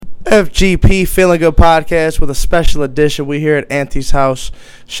FGP Feeling Good Podcast with a special edition. We here at Auntie's House.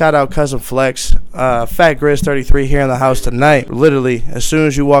 Shout out Cousin Flex. Fat Grizz33 here in the house tonight. Literally, as soon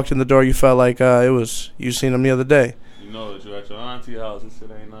as you walked in the door, you felt like you seen him the other day. You know that you're at your Auntie House. This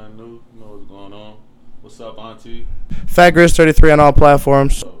shit ain't nothing new. You know what's going on. What's up, Auntie? Fat Grizz33 on all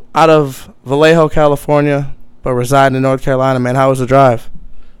platforms. Out of Vallejo, California, but residing in North Carolina, man. How was the drive?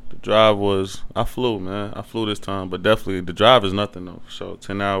 Drive was, I flew, man. I flew this time, but definitely the drive is nothing though. So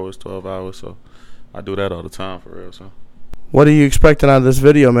 10 hours, 12 hours, so I do that all the time for real. So what are you expecting out of this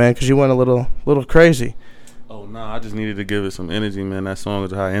video, man? Because you went a little crazy. Oh nah, I just needed to give it some energy, man. That song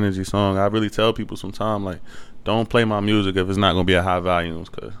is a high energy song. I really tell people sometimes, like, don't play my music if it's not gonna be at high volumes,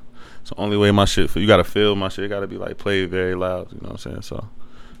 cause it's the only way my shit. You gotta feel my shit. It gotta be like played very loud. You know what I'm saying? So.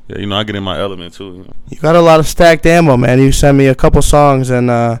 Yeah, you know, I get in my element, too. You know? You got a lot of stacked ammo, man. You sent me a couple songs,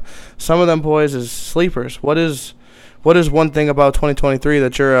 and some of them boys is sleepers. What is one thing about 2023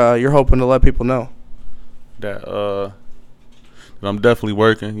 that you're hoping to let people know? That I'm definitely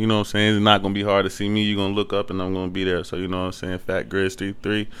working. You know what I'm saying? It's not going to be hard to see me. You're going to look up, and I'm going to be there. So, you know what I'm saying? Fat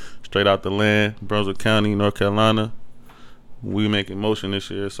Grizz33, straight out the land, Brunswick County, North Carolina. We making motion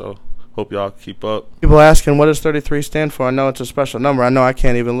this year, so... Hope y'all keep up. People asking, what does 33 stand for? I know it's a special number. I know I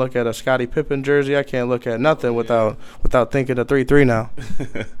can't even look at a Scottie Pippen jersey. I can't look at nothing without thinking of 33 now.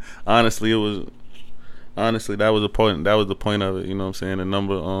 Honestly, that was the point. That was the point of it. You know what I'm saying? The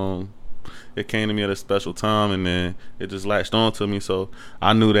number, it came to me at a special time, and then it just latched on to me. So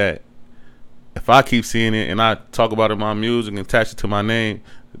I knew that if I keep seeing it and I talk about it in my music and attach it to my name,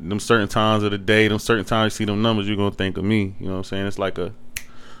 them certain times of the day, them certain times you see them numbers, you're gonna think of me. You know what I'm saying? It's like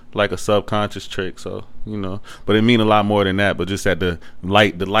a subconscious trick, so you know, but it mean a lot more than that. But just at the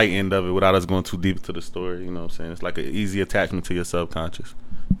light end of it, without us going too deep into the story, you know what I'm saying? It's like an easy attachment to your subconscious.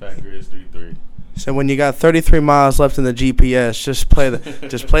 Fat Grizz33. So when you got 33 miles left in the GPS, just play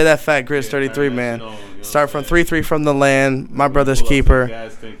that Fat Grizz33, man. Start from 33 from the land, my brother's keeper.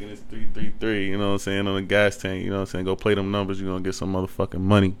 Gas tank and it's 333. You know what I'm saying? On the gas tank, you know what I'm saying? Go play them numbers. You're gonna get some motherfucking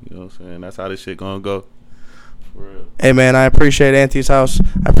money. You know what I'm saying? That's how this shit gonna go. Hey man, I appreciate Auntie's House.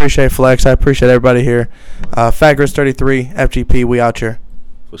 I appreciate Flex. I appreciate everybody here. Fat Grizz33, FGP, we out here.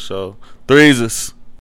 For sure. Threeses.